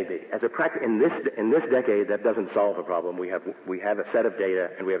 that may be. As a in this decade, that doesn't solve a problem. We have a set of data,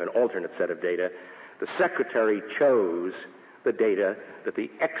 and we have an alternate set of data. The Secretary chose the data that the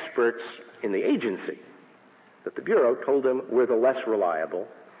experts in the agency, that the Bureau told him were the less reliable,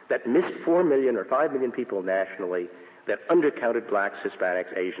 that missed 4 million or 5 million people nationally, that undercounted blacks,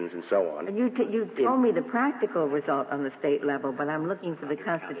 Hispanics, Asians, and so on. And you told me the practical result on the state level, but I'm looking for the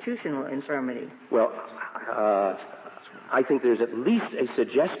constitutional infirmity. Well, I think there's at least a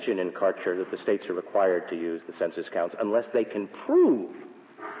suggestion in Karcher that the states are required to use the census counts unless they can prove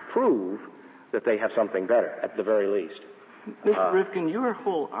that they have something better, at the very least. Mr. Rifkin, your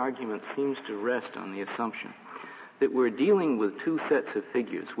whole argument seems to rest on the assumption that we're dealing with two sets of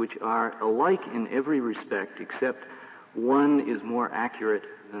figures which are alike in every respect except one is more accurate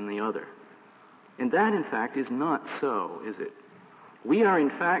than the other. And that, in fact, is not so, is it? we are in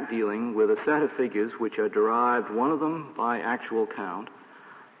fact dealing with a set of figures which are derived, one of them by actual count,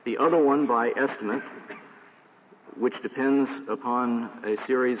 the other one by estimate, which depends upon a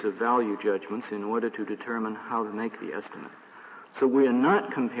series of value judgments in order to determine how to make the estimate. So we are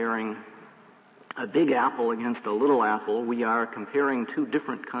not comparing a big apple against a little apple. We are comparing two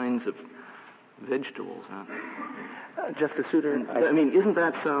different kinds of vegetables. Justice Souter, isn't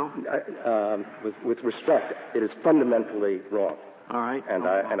that so? With respect, it is fundamentally wrong. All right. And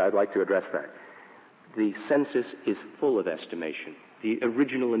I'd like to address that. The census is full of estimation. The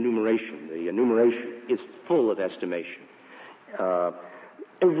original enumeration, is full of estimation.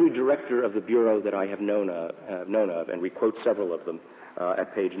 Every director of the Bureau that I have known of, and we quote several of them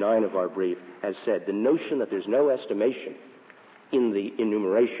at page 9 of our brief, has said the notion that there's no estimation in the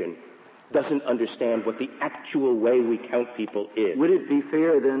enumeration doesn't understand what the actual way we count people is. Would it be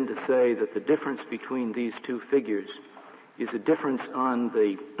fair then to say that the difference between these two figures is a difference on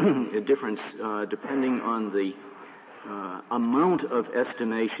the depending on the amount of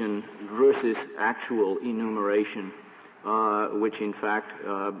estimation versus actual enumeration, which in fact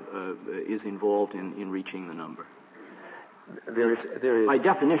is involved in reaching the number? There is. By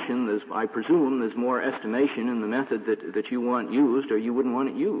definition, I presume there's more estimation in the method that you want used, or you wouldn't want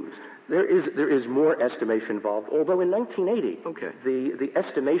it used. There is more estimation involved, although in 1980, the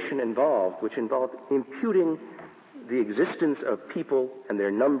estimation involved, which involved imputing the existence of people and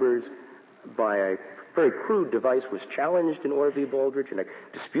their numbers by a very crude device, was challenged in Orr v. Baldrige in a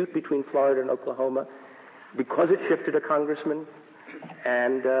dispute between Florida and Oklahoma because it shifted a congressman,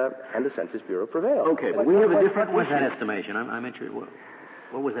 and the Census Bureau prevailed. Okay, but we have a different... What was that estimation? I'm interested.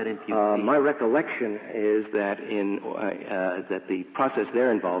 What was that imputation? My recollection is that that the process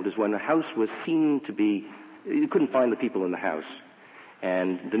there involved is when the house was seen to be... You couldn't find the people in the house,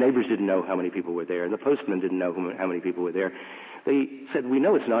 and the neighbors didn't know how many people were there, and the postman didn't know how many people were there. They said, we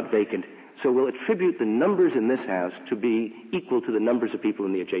know it's not vacant, so we'll attribute the numbers in this house to be equal to the numbers of people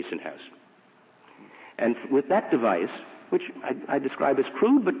in the adjacent house. And with that device, which I describe as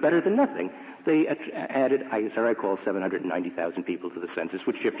crude but better than nothing, they added, as I recall, 790,000 people to the census,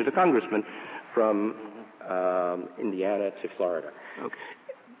 which shifted a congressman from Indiana to Florida. Okay.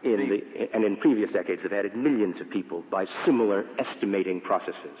 And in previous decades, they've added millions of people by similar estimating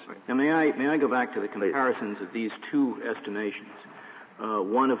processes. Now, may I go back to the comparisons of these two estimations,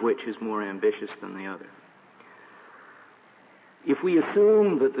 one of which is more ambitious than the other? If we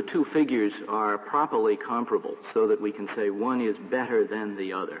assume that the two figures are properly comparable so that we can say one is better than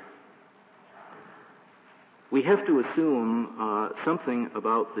the other, we have to assume something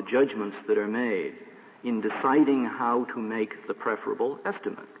about the judgments that are made in deciding how to make the preferable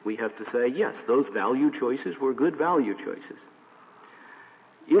estimate. We have to say, yes, those value choices were good value choices.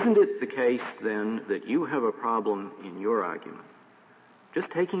 Isn't it the case, then, that you have a problem in your argument, just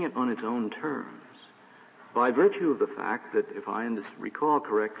taking it on its own terms, by virtue of the fact that, if I recall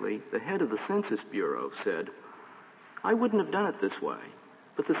correctly, the head of the Census Bureau said, I wouldn't have done it this way,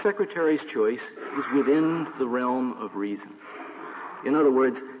 but the Secretary's choice is within the realm of reason. In other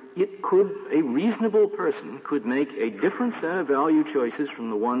words, a reasonable person could make a different set of value choices from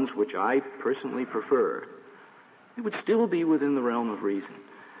the ones which I personally prefer. It would still be within the realm of reason.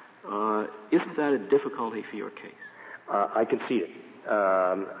 Isn't that a difficulty for your case? I concede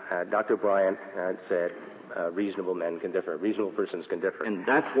it. Dr. Bryant said reasonable men can differ, reasonable persons can differ. And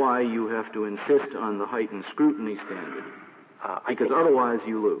that's why you have to insist on the heightened scrutiny standard, because otherwise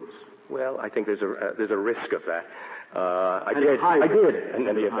you lose. Well, I think there's a risk of that. I did in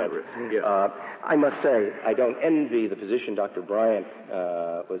any event. I must say, I don't envy the position Dr. Bryant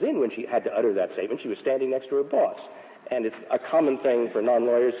was in when she had to utter that statement. She was standing next to her boss. And it's a common thing for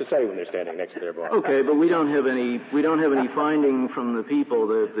non-lawyers to say when they're standing next to their boss. Okay, but we don't have any finding from the people,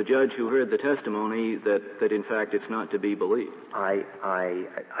 the judge who heard the testimony, that in fact it's not to be believed. I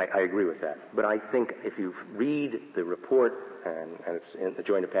agree with that. But I think if you read the report, and it's in the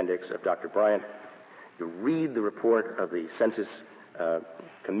joint appendix of Dr. Bryant, you read the report of the Census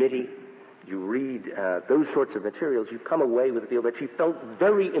Committee, you read those sorts of materials, you come away with the feel that she felt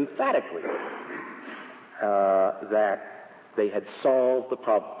very emphatically that they had solved the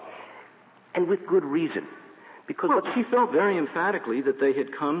problem. And with good reason. Because she felt very emphatically that they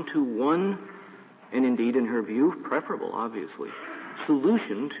had come to one, and indeed in her view, preferable, obviously,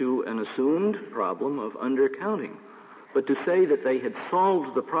 solution to an assumed problem of undercounting. But to say that they had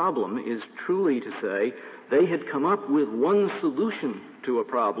solved the problem is truly to say they had come up with one solution to a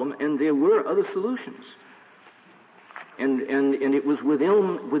problem, and there were other solutions. And it was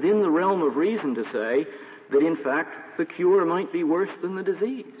within the realm of reason to say that, in fact, the cure might be worse than the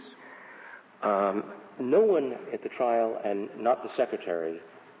disease. no one at the trial, and not the Secretary,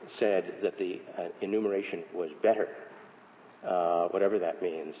 said that the enumeration was better, whatever that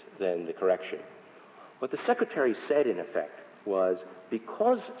means, than the correction. What the Secretary said, in effect, was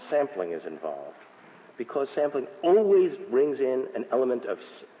because sampling is involved, because sampling always brings in an element of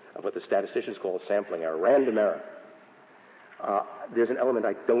what the statisticians call sampling error, random error, there's an element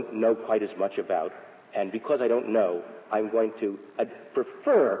I don't know quite as much about, and because I don't know, I'm going to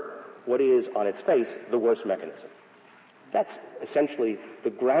prefer what is, on its face, the worst mechanism. That's essentially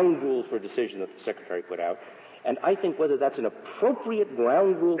the ground rule for decision that the Secretary put out, and I think whether that's an appropriate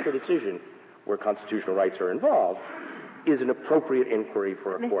ground rule for decision where constitutional rights are involved is an appropriate inquiry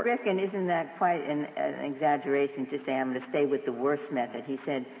for a court. Mr. Rifkin, isn't that quite an exaggeration to say I'm going to stay with the worst method? He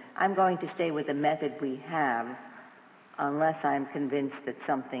said, I'm going to stay with the method we have unless I'm convinced that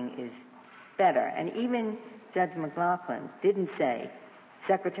something is better. And even Judge McLaughlin didn't say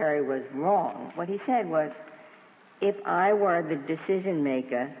Secretary was wrong. What he said was, if I were the decision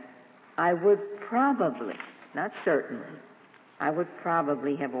maker, I would probably, not certainly, I would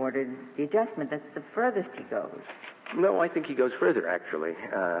probably have ordered the adjustment. That's the furthest he goes. No, I think he goes further, actually,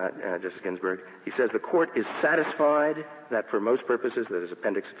 Justice Ginsburg. He says the court is satisfied that for most purposes, that is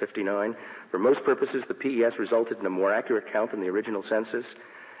Appendix 59, for most purposes the PES resulted in a more accurate count than the original census.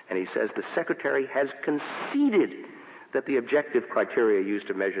 And he says the Secretary has conceded that the objective criteria used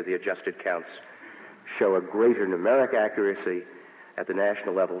to measure the adjusted counts show a greater numeric accuracy at the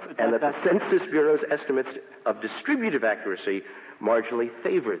national levels, and that the Census Bureau's estimates of distributive accuracy marginally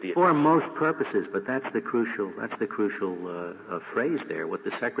favor the for most purposes. But that's the crucial phrase there. What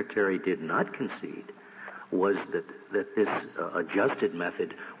the Secretary did not concede was that this adjusted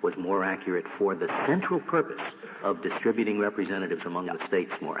method was more accurate for the central purpose of distributing representatives among the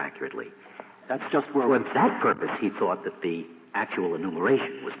states more accurately. That's just where, for that purpose, he thought that the actual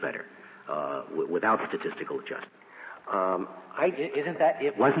enumeration was better without statistical adjustment.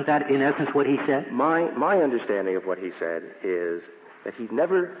 Wasn't that in essence what he said? My understanding of what he said is that he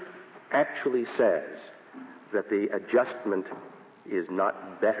never actually says that the adjustment is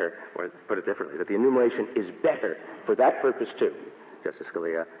not better, or put it differently, that the enumeration is better for that purpose too, Justice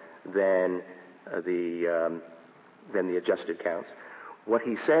Scalia, than the adjusted counts. What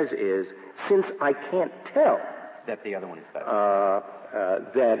he says is, since I can't tell that the other one is better,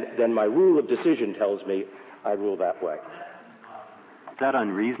 then my rule of decision tells me I rule that way. Is that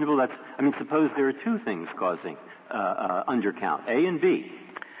unreasonable? Suppose there are two things causing undercount, A and B.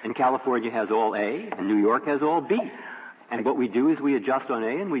 And California has all A, and New York has all B. And what we do is we adjust on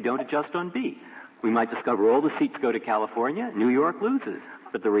A and we don't adjust on B. We might discover all the seats go to California, New York loses.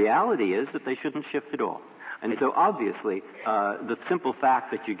 But the reality is that they shouldn't shift at all. And so obviously, the simple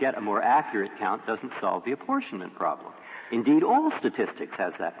fact that you get a more accurate count doesn't solve the apportionment problem. Indeed, all statistics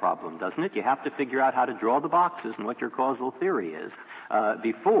has that problem, doesn't it? You have to figure out how to draw the boxes and what your causal theory is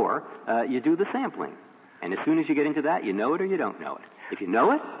before you do the sampling. And as soon as you get into that, you know it or you don't know it. If you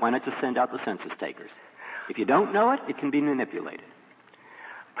know it, why not just send out the census takers? If you don't know it, it can be manipulated.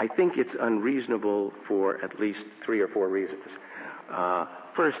 I think it's unreasonable for at least 3 or 4 reasons.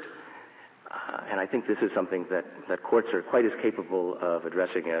 First, and I think this is something that courts are quite as capable of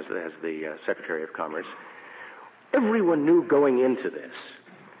addressing as the Secretary of Commerce, everyone knew going into this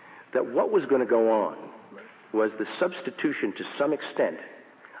that what was going to go on was the substitution to some extent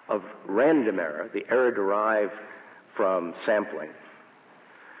of random error, the error derived from sampling,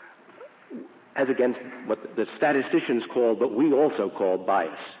 as against what the statisticians call, but we also call,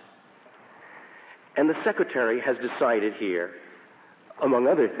 bias. And the Secretary has decided here, among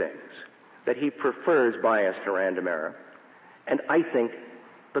other things, that he prefers bias to random error. And I think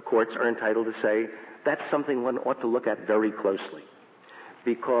the courts are entitled to say that's something one ought to look at very closely,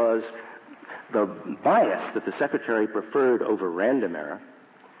 because the bias that the Secretary preferred over random error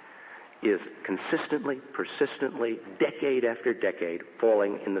is consistently, persistently, decade after decade,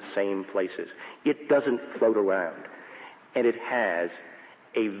 falling in the same places. It doesn't float around. And it has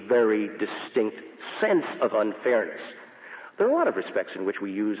a very distinct sense of unfairness. There are a lot of respects in which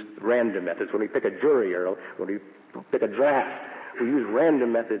we use random methods. When we pick a jury or when we pick a draft, we use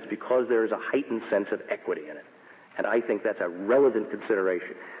random methods because there is a heightened sense of equity in it. And I think that's a relevant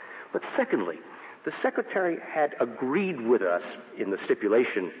consideration. But secondly, the Secretary had agreed with us in the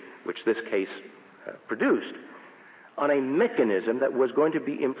stipulation which this case produced on a mechanism that was going to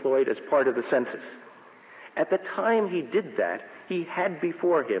be employed as part of the census. At the time he did that, he had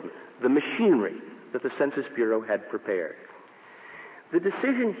before him the machinery that the Census Bureau had prepared. The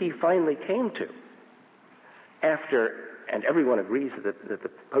decision he finally came to after, and everyone agrees that the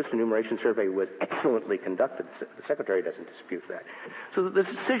post-enumeration survey was excellently conducted, the Secretary doesn't dispute that. So the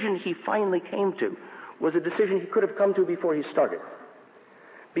decision he finally came to was a decision he could have come to before he started,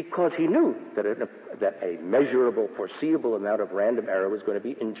 because he knew that a measurable, foreseeable amount of random error was going to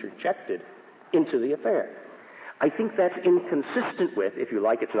be interjected into the affair. I think that's inconsistent with, if you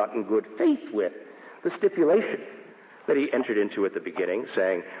like, it's not in good faith with, the stipulation that he entered into at the beginning,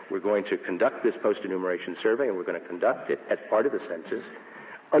 saying we're going to conduct this post-enumeration survey and we're going to conduct it as part of the census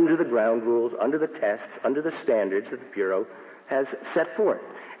under the ground rules, under the tests, under the standards that the Bureau has set forth.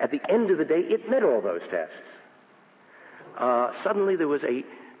 At the end of the day, it met all those tests. Suddenly there was a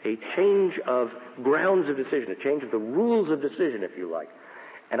change of grounds of decision, a change of the rules of decision, if you like.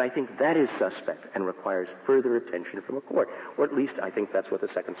 And I think that is suspect and requires further attention from a court. Or at least I think that's what the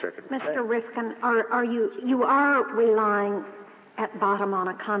Second Circuit would say. Mr. Rifkin, you are relying at bottom on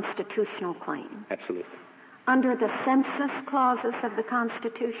a constitutional claim? Absolutely. Under the census clauses of the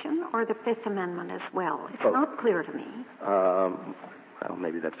Constitution or the Fifth Amendment as well? It's not clear to me. Well,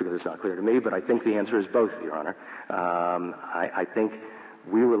 maybe that's because it's not clear to me, but I think the answer is both, Your Honor. I think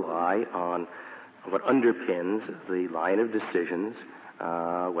we rely on what underpins the line of decisions,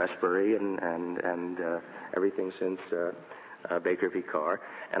 Westbury and everything since Baker v. Carr,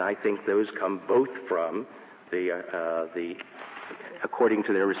 and I think those come both from the according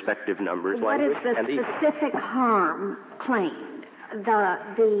to their respective numbers. What is the specific harm claimed?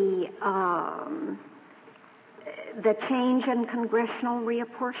 The change in congressional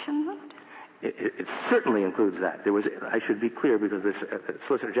reapportionment? It certainly includes that. I should be clear because the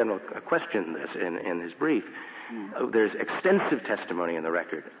Solicitor General questioned this in his brief. There's extensive testimony in the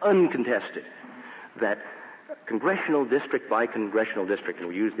record, uncontested, that congressional district by congressional district, and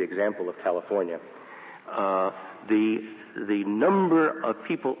we use the example of California, the number of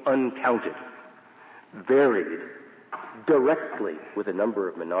people uncounted varied directly with the number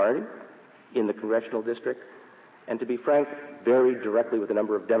of minority in the congressional district, and to be frank, varied directly with the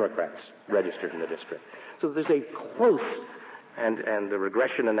number of Democrats registered in the district. So there's a close, and the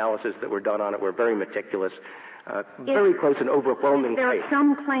regression analysis that were done on it were very meticulous, very close and overwhelming. Is there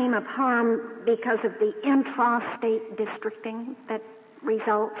some claim of harm because of the intra-state districting that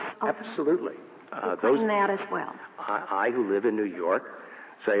results? Absolutely. Claim that as well. I, who live in New York,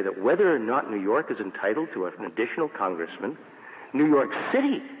 say that whether or not New York is entitled to an additional congressman, New York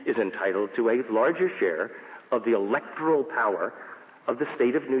City is entitled to a larger share of the electoral power of the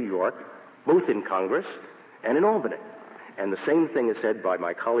state of New York, both in Congress and in Albany. And the same thing is said by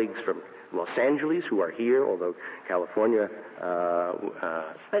my colleagues from Los Angeles, who are here, although California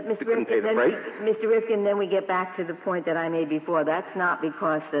but Mr. Rifkin, then we get back to the point that I made before. That's not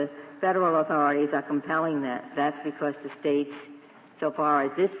because the federal authorities are compelling that. That's because the states, so far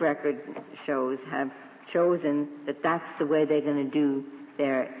as this record shows, have chosen that that's the way they're going to do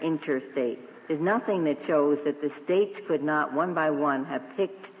their interstate. There's nothing that shows that the states could not, one by one, have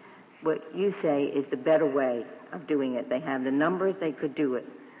picked what you say is the better way of doing it. They have the numbers, they could do it.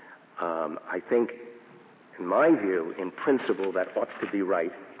 I think, in my view, in principle, that ought to be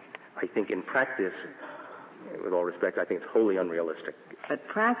right. I think in practice, with all respect, I think it's wholly unrealistic. But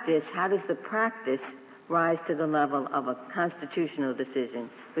practice, how does the practice rise to the level of a constitutional decision?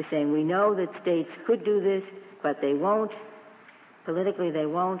 We're saying we know that states could do this, but they won't. Politically, they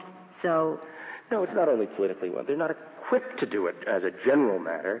won't. So... No, it's not only politically. They're not equipped to do it as a general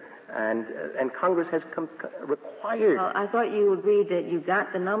matter, and Congress has required... Well, I thought you agreed that you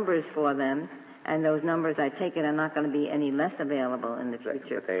got the numbers for them, and those numbers, I take it, are not going to be any less available in the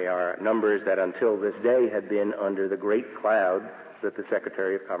future. But they are numbers that until this day have been under the great cloud that the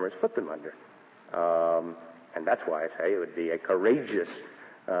Secretary of Commerce put them under. And that's why I say it would be a courageous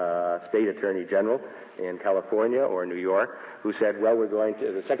state attorney general in California or New York who said, well,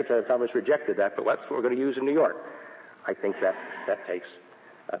 the Secretary of Commerce rejected that, but that's what we're going to use in New York. I think that takes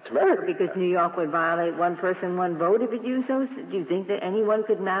temerity. Because New York would violate one person, one vote if it used those? Do you think that anyone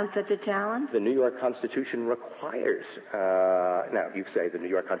could mount such a challenge? The New York Constitution requires... now, you say the New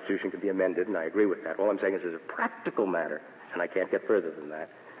York Constitution could be amended, and I agree with that. All I'm saying is as a practical matter, and I can't get further than that,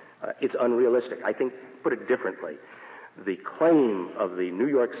 it's unrealistic. I think, put it differently, the claim of the New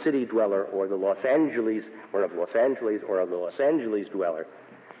York City dweller or the Los Angeles or of Los Angeles dweller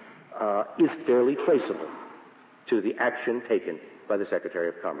is fairly traceable to the action taken by the Secretary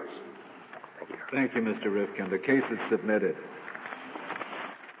of Commerce. Thank you. Thank you, Mr. Rifkin. The case is submitted.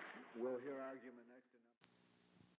 We'll hear argument next.